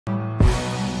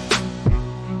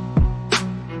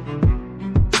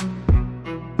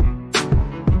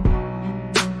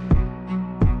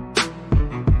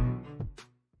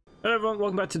everyone,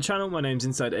 welcome back to the channel. My name's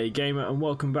InsideAgameR and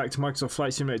welcome back to Microsoft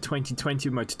Flight Simulator 2020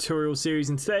 with my tutorial series,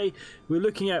 and today we're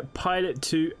looking at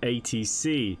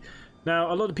Pilot2ATC.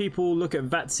 Now, a lot of people look at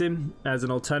VATSIM as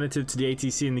an alternative to the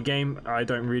ATC in the game. I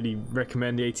don't really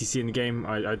recommend the ATC in the game.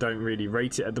 I don't really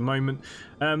rate it at the moment.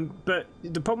 But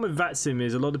the problem with VATSIM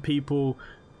is a lot of people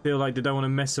feel like they don't want to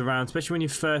mess around, especially when you're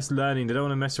first learning. They don't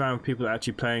want to mess around with people that are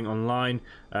actually playing online,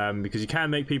 because you can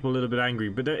make people a little bit angry.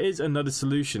 But there is another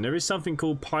solution. There is something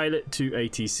called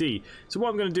Pilot2ATC. So what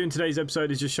I'm going to do in today's episode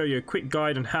is just show you a quick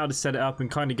guide on how to set it up and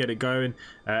kind of get it going,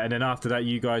 and then after that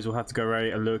you guys will have to go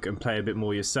away and look and play a bit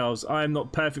more yourselves. I am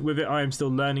not perfect with it. I am still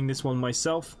learning this one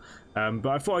myself, but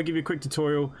I thought I'd give you a quick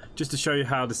tutorial just to show you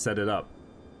how to set it up.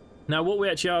 Now, what we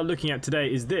actually are looking at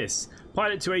today is this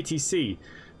Pilot2ATC.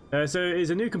 So it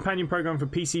is a new companion program for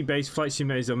PC-based flight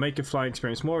simulators that will make your flying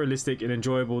experience more realistic and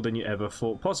enjoyable than you ever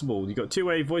thought possible. You've got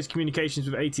two-way voice communications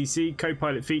with ATC,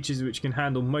 co-pilot features which can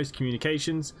handle most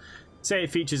communications. Say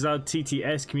it features loud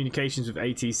TTS communications with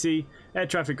ATC, air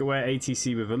traffic aware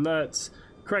ATC with alerts,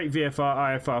 create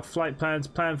VFR, IFR flight plans,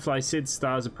 plan fly SID,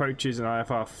 stars, approaches and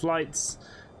IFR flights,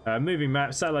 moving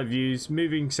maps, satellite views,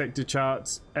 moving sector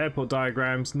charts, airport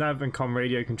diagrams, nav and comm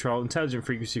radio control, intelligent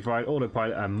frequency flight,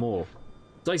 autopilot and more.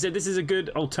 Like I said, this is a good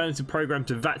alternative program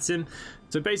to VATSIM.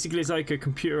 So basically it's like a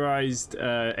computerized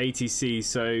ATC.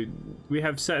 So we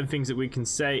have certain things that we can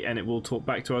say and it will talk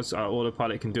back to us. Our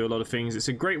autopilot can do a lot of things. It's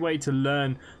a great way to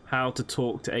learn how to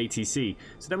talk to ATC.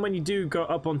 So then when you do go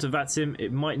up onto VATSIM,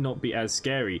 it might not be as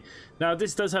scary. Now,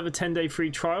 this does have a 10-day free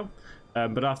trial.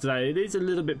 But after that, it is a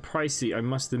little bit pricey, I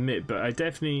must admit. But I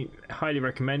definitely highly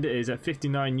recommend it. It is at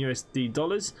 $59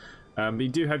 USD. But you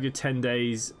do have your 10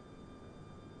 days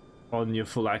on your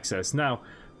full access. Now,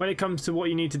 when it comes to what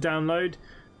you need to download,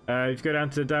 if you go down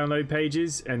to the download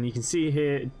pages, and you can see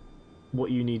here what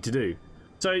you need to do.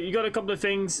 So you got a couple of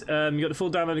things. You got the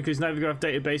full download includes Navigraph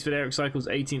database with Eric Cycles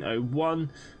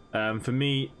 1801. For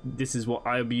me, this is what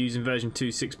I'll be using, version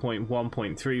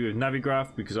 2.6.1.3 with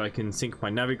Navigraph, because I can sync my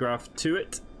Navigraph to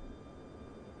it.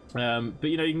 But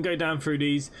you know, you can go down through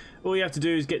these. All you have to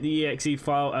do is get the exe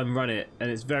file and run it,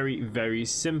 and it's very, very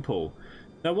simple.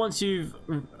 Now, once you've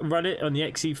run it on the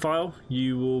exe file,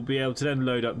 you will be able to then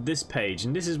load up this page,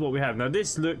 and this is what we have. Now,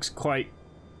 this looks quite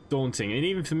daunting, and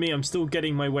even for me, I'm still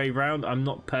getting my way around. I'm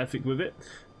not perfect with it,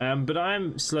 but I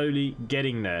am slowly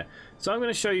getting there. So I'm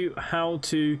going to show you how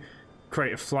to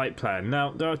create a flight plan. Now,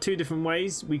 there are two different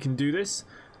ways we can do this.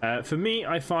 For me,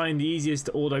 I find the easiest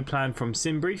to auto plan from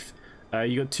SimBrief.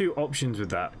 You got two options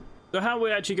with that. So how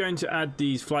we're actually going to add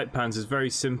these flight plans is very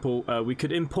simple. We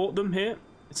could import them here.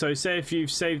 So say if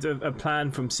you've saved a plan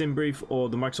from SimBrief or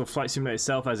the Microsoft Flight Simulator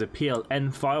itself as a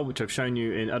PLN file, which I've shown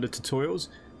you in other tutorials,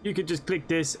 you could just click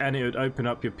this and it would open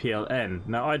up your PLN.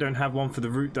 Now, I don't have one for the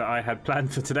route that I had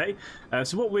planned for today.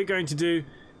 So what we're going to do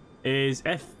is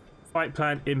flight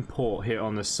plan import here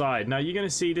on the side. Now, you're going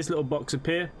to see this little box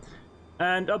appear.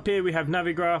 And up here we have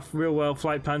Navigraph, real world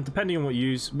flight plan, depending on what you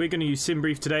use. We're going to use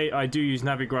SimBrief today. I do use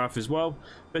Navigraph as well,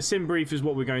 but SimBrief is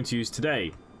what we're going to use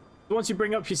today. Once you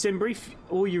bring up your SimBrief,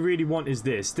 all you really want is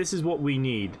this. This is what we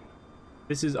need.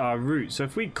 This is our route. So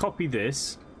if we copy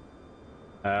this,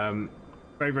 very,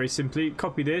 very simply,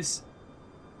 copy this,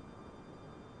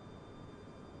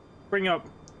 bring up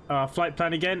our flight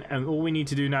plan again, and all we need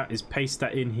to do now is paste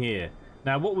that in here.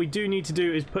 Now, what we do need to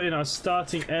do is put in our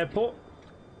starting airport,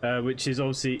 which is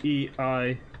obviously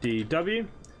EIDW,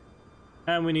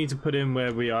 and we need to put in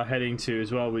where we are heading to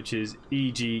as well, which is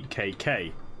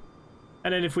EGKK.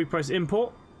 And then if we press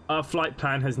import, our flight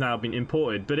plan has now been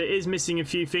imported, but it is missing a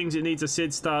few things. It needs a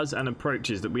SID, stars and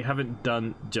approaches that we haven't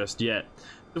done just yet.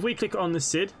 If we click on the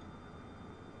SID,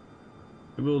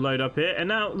 it will load up here, and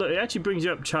now look, it actually brings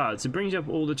you up charts. It brings you up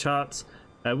all the charts.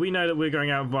 We know that we're going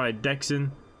out via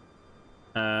Dexon,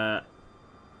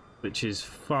 which is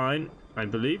fine, I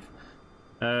believe.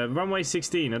 Runway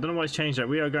 16, I don't know why it's changed that.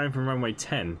 We are going from runway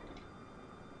 10.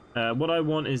 What I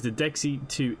want is the Dexy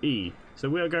 2E. So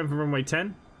we are going from runway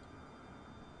 10.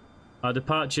 Our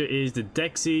departure is the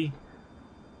Dexy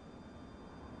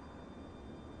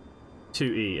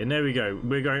 2E. And there we go.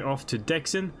 We're going off to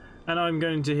Dexon. And I'm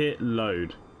going to hit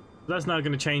load. So that's now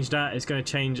going to change that. It's going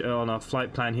to change on our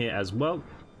flight plan here as well.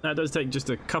 That does take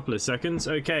just a couple of seconds.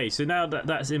 Okay, so now that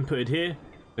that's inputted here.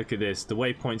 Look at this. The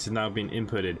waypoints have now been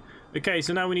inputted. Okay,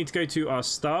 so now we need to go to our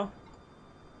star.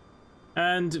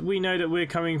 And we know that we're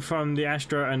coming from the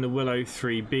Astra and the Willow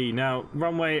 3B. Now,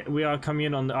 runway, we are coming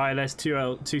in on the ILS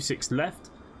 2L26 left.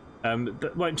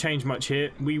 That won't change much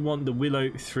here. We want the Willow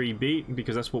 3B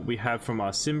because that's what we have from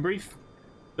our SimBrief.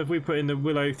 So if we put in the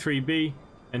Willow 3B,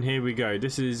 and here we go.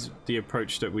 This is the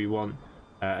approach that we want.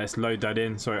 Let's load that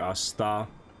in. Sorry, our star.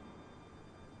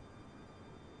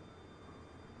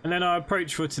 And then our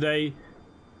approach for today,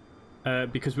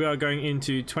 because we are going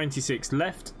into 26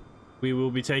 left, we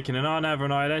will be taking an RNAV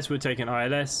and ILS. We're taking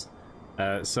ILS.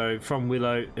 So from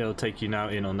Willow, it'll take you now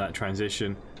in on that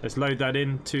transition. Let's load that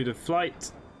in to the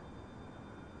flight.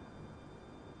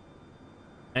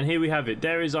 And here we have it.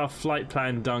 There is our flight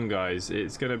plan done, guys.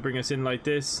 It's going to bring us in like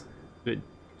this. A bit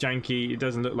janky. It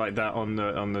doesn't look like that on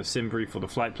the sim brief for the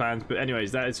flight plans. But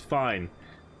anyways, that is fine.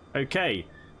 Okay.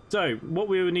 So what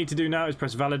we will need to do now is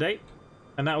press validate.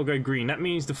 And that will go green. That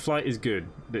means the flight is good.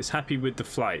 It's happy with the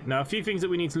flight. Now, a few things that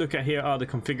we need to look at here are the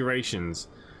configurations.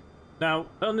 Now,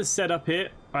 on the setup here,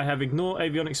 I have ignore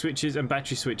avionics switches and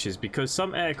battery switches because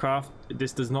some aircraft,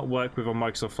 this does not work with on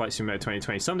Microsoft Flight Simulator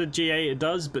 2020. Some of the GA it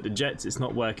does, but the jets, it's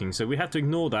not working. So we have to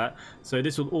ignore that. So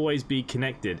this will always be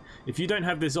connected. If you don't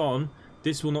have this on,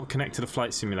 this will not connect to the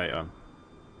flight simulator.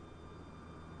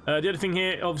 The other thing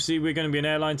here, obviously we're going to be an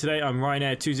airline today. I'm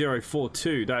Ryanair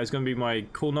 2042. That is going to be my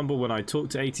call number when I talk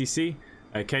to ATC.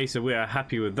 Okay, so we are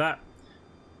happy with that.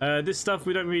 This stuff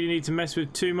we don't really need to mess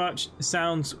with too much.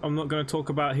 Sounds I'm not going to talk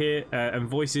about here. And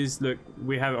voices, look,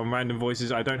 we have it on random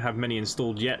voices. I don't have many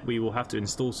installed yet. We will have to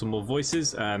install some more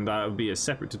voices and that will be a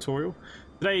separate tutorial.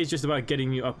 Today is just about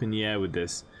getting you up in the air with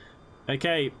this.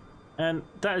 Okay, and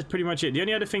that is pretty much it. The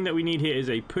only other thing that we need here is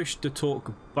a push to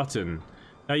talk button.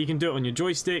 Now you can do it on your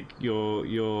joystick,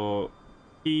 your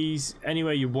keys,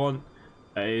 anywhere you want.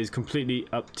 It is completely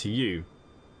up to you.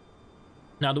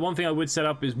 Now the one thing I would set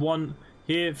up is one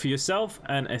here for yourself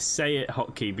and a say it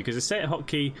hotkey, because a say it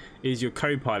hotkey is your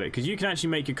co-pilot, because you can actually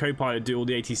make your co-pilot do all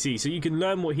the ATC, so you can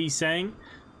learn what he's saying,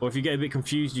 or if you get a bit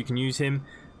confused you can use him.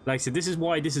 Like I said, this is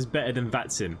why this is better than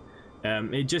VATSIM.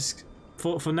 It just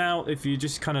for now, if you're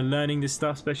just kind of learning this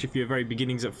stuff, especially if you're very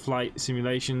beginnings at flight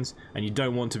simulations and you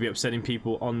don't want to be upsetting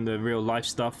people on the real life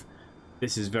stuff,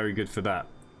 this is very good for that.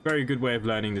 Very good way of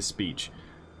learning the speech.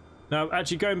 Now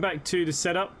actually going back to the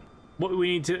setup, what we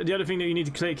need to, the other thing that you need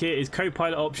to click here is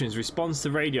co-pilot options, response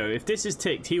to radio. If this is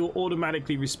ticked, he will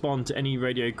automatically respond to any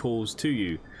radio calls to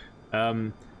you.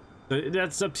 So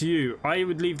that's up to you. I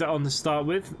would leave that on to start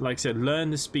with. Like I said, learn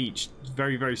the speech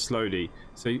very, very slowly.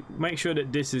 So make sure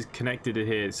that this is connected to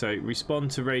here. So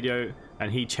respond to radio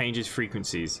and he changes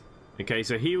frequencies. Okay,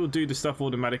 so he will do the stuff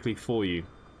automatically for you.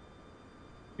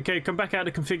 Okay, come back out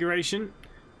of configuration.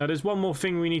 Now there's one more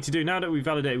thing we need to do. Now that we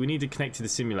validate, we need to connect to the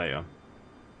simulator.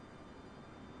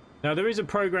 Now there is a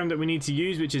program that we need to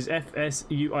use, which is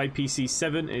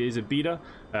MFS2020. It is a beta.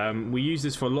 We use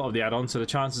this for a lot of the add-ons, so the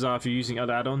chances are if you're using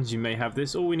other add-ons you may have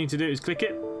this. All we need to do is click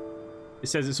it. It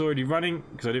says it's already running,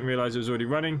 because I didn't realize it was already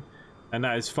running, and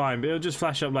that is fine, but it'll just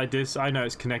flash up like this. I know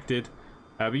it's connected,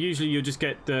 but usually you'll just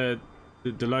get the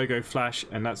logo flash,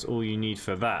 and that's all you need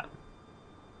for that.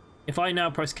 If I now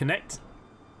press connect,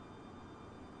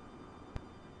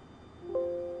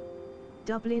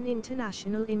 Dublin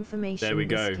International Information. there we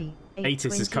go.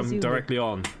 ATIS has come directly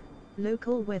on.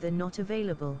 Local weather not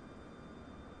available.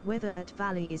 Weather at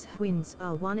Valley is winds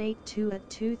are 182 at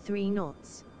 23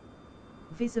 knots.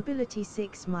 Visibility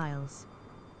 6 miles.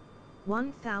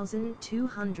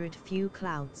 1,200 few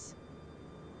clouds.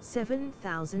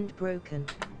 7,000 broken.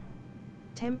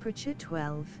 Temperature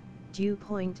 12, dew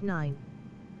point 9.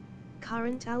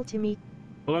 Current altimeter.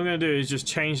 All I'm going to do is just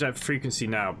change that frequency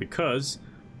now, because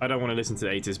I don't want to listen to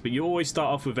the ATIS, but you always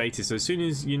start off with ATIS. So as soon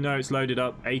as you know it's loaded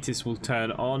up, ATIS will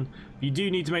turn on. You do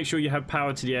need to make sure you have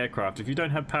power to the aircraft. If you don't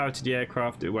have power to the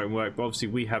aircraft, it won't work. But obviously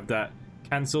we have that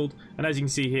cancelled. And as you can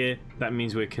see here, that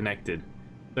means we're connected.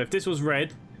 So if this was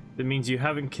red, that means you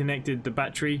haven't connected the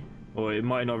battery, or it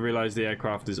might not realize the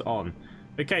aircraft is on.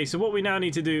 Okay, so what we now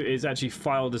need to do is actually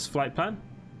file this flight plan.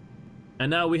 And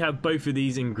now we have both of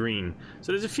these in green.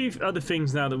 So there's a few other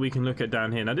things now that we can look at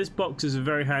down here. Now this box is a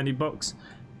very handy box.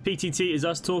 PTT is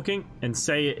us talking, and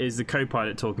say it is the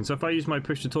co-pilot talking. So if I use my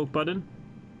push to talk button,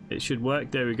 it should work.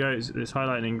 There we go, it's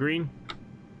highlighting in green.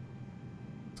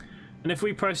 And if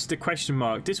we press the question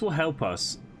mark, this will help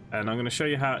us, and I'm going to show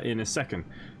you how in a second.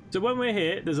 So when we're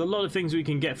here, there's a lot of things we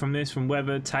can get from this, from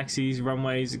weather, taxis,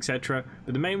 runways, etc.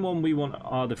 But the main one we want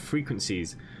are the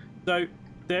frequencies. So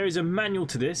there is a manual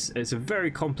to this. It's a very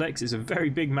complex, it's a very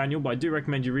big manual, but I do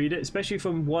recommend you read it, especially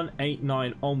from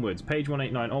 189 onwards, page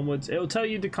 189 onwards. It'll tell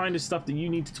you the kind of stuff that you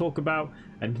need to talk about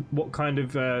and what kind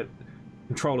of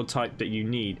controller type that you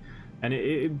need. And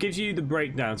it gives you the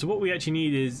breakdown. So what we actually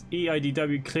need is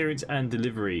EIDW, clearance and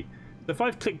delivery. So if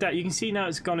I've clicked that, you can see now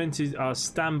it's gone into our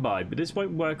standby, but this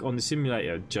won't work on the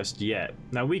simulator just yet.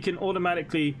 Now we can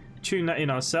automatically tune that in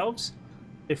ourselves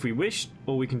if we wish,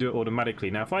 or we can do it automatically.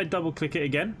 Now if I double click it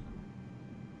again,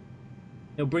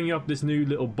 it'll bring you up this new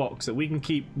little box that we can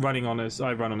keep running on as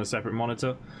I run on a separate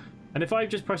monitor. And if I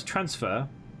just press transfer,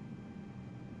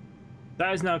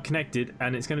 That is now connected,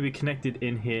 and it's going to be connected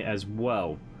in here as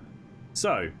well.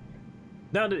 So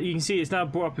now that you can see, it's now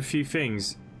brought up a few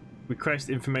things. Request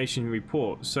information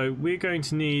report. So we're going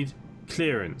to need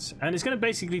clearance, and it's going to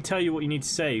basically tell you what you need to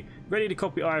say. Ready to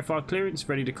copy IFR clearance,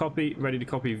 ready to copy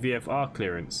VFR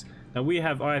clearance. Now we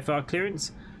have IFR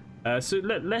clearance, so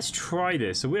let's try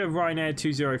this. So we are Ryanair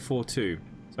 2042.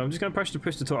 So I'm just going to push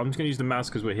the top. I'm just going to use the mouse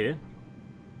because we're here.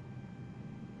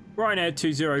 Ryanair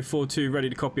 2042 ready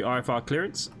to copy IFR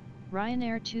clearance.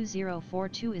 Ryanair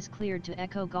 2042 is cleared to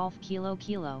Echo Golf Kilo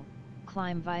Kilo,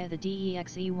 climb via the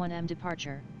DEXE1M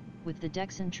departure, with the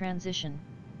decks in transition,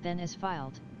 then as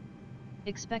filed.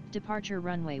 Expect departure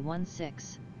runway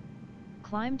 16.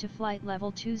 Climb to flight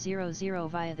level 200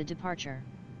 via the departure.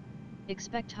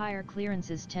 Expect higher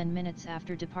clearances 10 minutes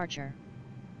after departure.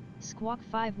 Squawk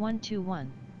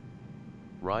 5121.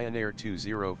 Ryanair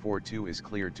 2042 is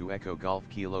cleared to Echo Golf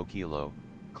Kilo Kilo,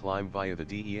 climb via the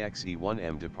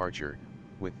DEXE1M departure,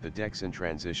 with the decks in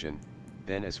transition,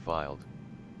 then as filed.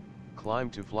 Climb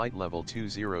to flight level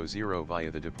 200 via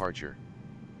the departure.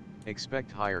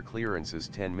 Expect higher clearances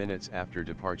 10 minutes after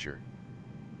departure.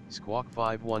 Squawk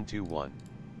 5121.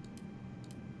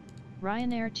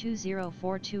 Ryanair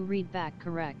 2042 read back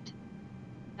correct.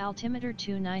 Altimeter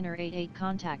 2988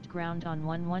 contact ground on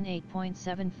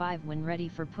 118.75 when ready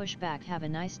for pushback. Have a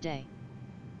nice day.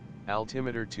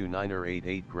 Altimeter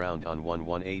 2988 ground on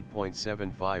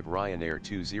 118.75 Ryanair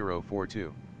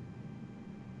 2042.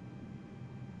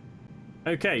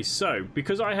 Okay, so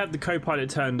because I have the co-pilot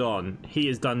turned on, he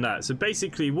has done that. So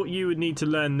basically what you would need to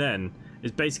learn then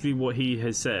is basically what he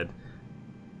has said.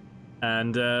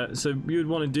 And so you would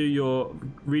want to do your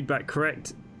readback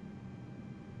correct.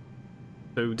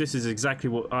 So this is exactly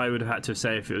what I would have had to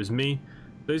say if it was me.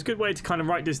 So it's a good way to kind of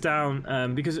write this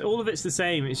down, because all of it's the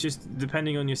same. It's just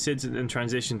depending on your SIDs and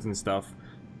transitions and stuff,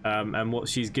 and what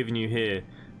she's given you here.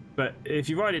 But if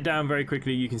you write it down very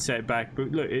quickly, you can set it back.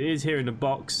 But look, it is here in the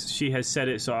box. She has said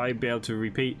it, so I'll be able to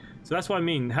repeat. So that's what I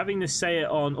mean. Having the say it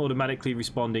on automatically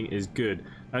responding is good.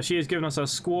 Now she has given us our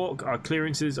squawk, our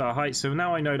clearances, our height. So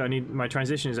now I know that I need my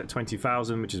transition is at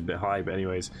 20,000, which is a bit high, but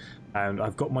anyways, and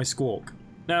I've got my squawk.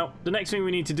 Now the next thing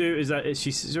we need to do is that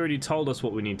she's already told us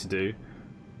what we need to do.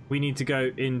 We need to go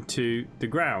into the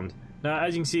ground. Now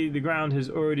as you can see, the ground has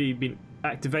already been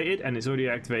activated, and it's already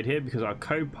activated here because our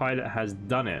co-pilot has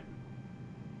done it.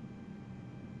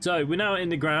 So we're now in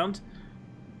the ground,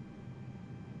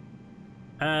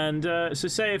 and so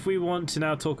say if we want to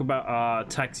now talk about our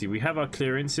taxi, we have our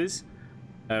clearances.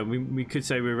 We could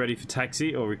say we're ready for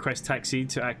taxi, or request taxi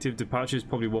to active departure is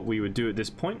probably what we would do at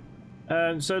this point.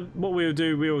 So what we will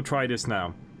do, we will try this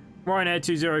now. Ryanair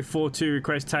 2042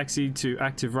 request taxi to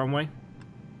active runway.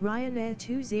 Ryanair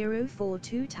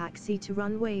 2042 taxi to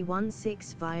runway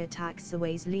 16 via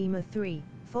taxiways Lima 3,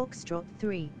 Foxtrot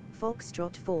 3,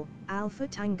 Foxtrot 4, Alpha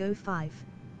Tango 5,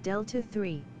 Delta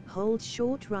 3, hold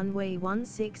short runway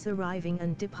 16 arriving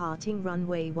and departing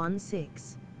runway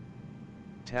 16.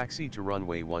 Taxi to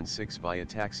runway 16 via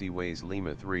taxiways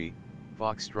Lima 3,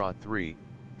 Foxtrot 3,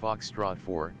 Foxtrot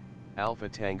 4, Alpha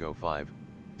Tango 5,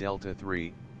 Delta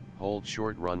 3, hold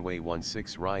short runway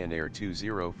 16 Ryanair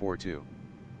 2042.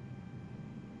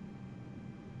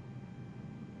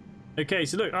 Okay,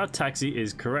 so look, our taxi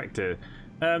is correct here.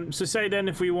 So say then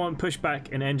if we want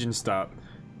pushback and engine start,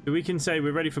 so we can say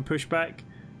we're ready for pushback,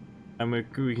 and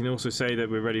we can also say that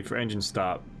we're ready for engine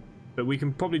start. But we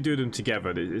can probably do them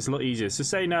together. It's a lot easier. So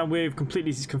say now we've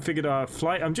completely configured our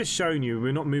flight. I'm just showing you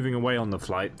we're not moving away on the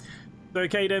flight. So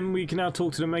okay, then we can now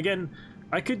talk to them again.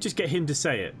 I could just get him to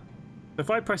say it. So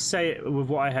if I press say it with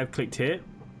what I have clicked here,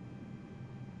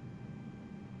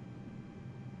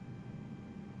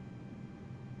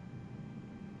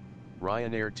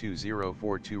 Ryanair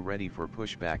 2042 ready for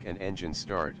pushback and engine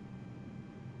start.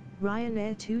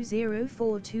 Ryanair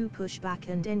 2042 pushback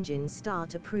and engine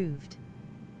start approved.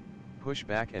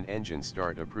 Pushback and engine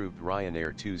start approved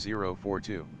Ryanair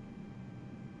 2042.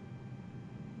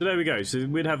 So there we go. So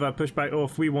we'd have our pushback, or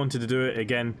if we wanted to do it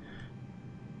again,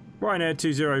 Ryanair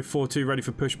 2042 ready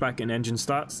for pushback and engine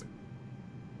starts.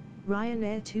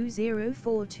 Ryanair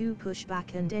 2042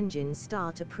 pushback and engine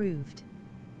start approved.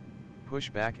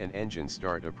 Pushback and engine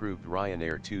start approved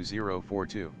Ryanair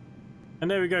 2042. And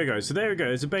there we go, guys. So there we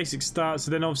go. It's a basic start.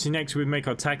 So then obviously next we'd make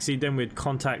our taxi. Then we'd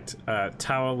contact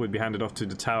tower. We'd be handed off to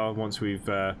the tower once we've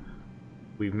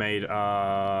made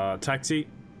our taxi,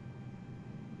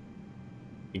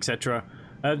 etc.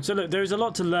 So look, there's a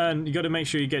lot to learn. You got to make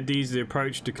sure you get the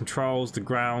approach, the controls, the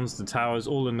grounds, the towers,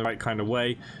 all in the right kind of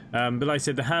way. But like I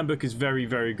said, the handbook is very,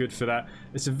 very good for that.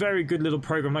 It's a very good little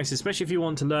program, like I said, especially if you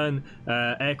want to learn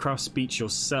aircraft speech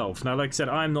yourself. Now, like I said,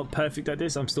 I'm not perfect at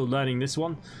this. I'm still learning this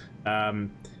one.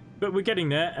 But we're getting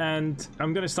there, and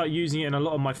I'm going to start using it in a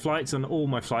lot of my flights, on all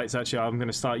my flights actually. I'm going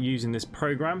to start using this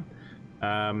program,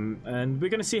 and we're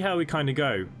going to see how we kind of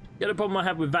go. The other problem I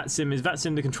have with VATSIM is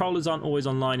VATSIM, the controllers aren't always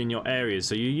online in your areas,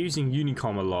 so you're using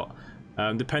Unicom a lot,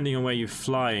 depending on where you're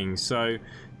flying. So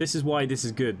this is why this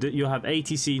is good. You'll have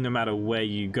ATC no matter where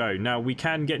you go. Now, we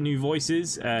can get new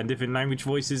voices and different language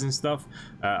voices and stuff.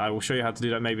 I will show you how to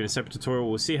do that maybe in a separate tutorial.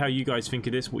 We'll see how you guys think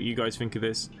of this, what you guys think of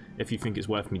this, if you think it's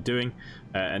worth me doing,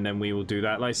 and then we will do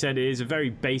that. Like I said, it is a very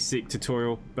basic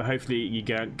tutorial, but hopefully you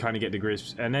kind of get the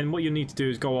grips. And then what you need to do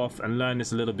is go off and learn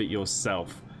this a little bit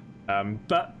yourself.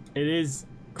 But it is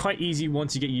quite easy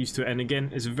once you get used to it, and again,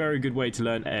 it's a very good way to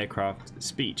learn aircraft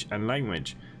speech and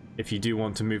language if you do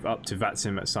want to move up to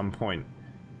VATSIM at some point.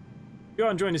 If you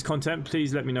are enjoying this content,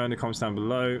 please let me know in the comments down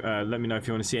below. Let me know if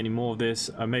you want to see any more of this.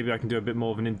 Maybe I can do a bit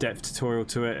more of an in-depth tutorial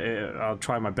to it. I'll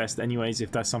try my best anyways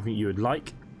if that's something you would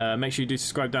like. Make sure you do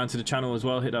subscribe down to the channel as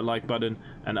well, hit that like button,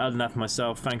 and other than that, for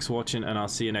myself, thanks for watching, and I'll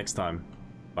see you next time.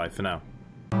 Bye for now.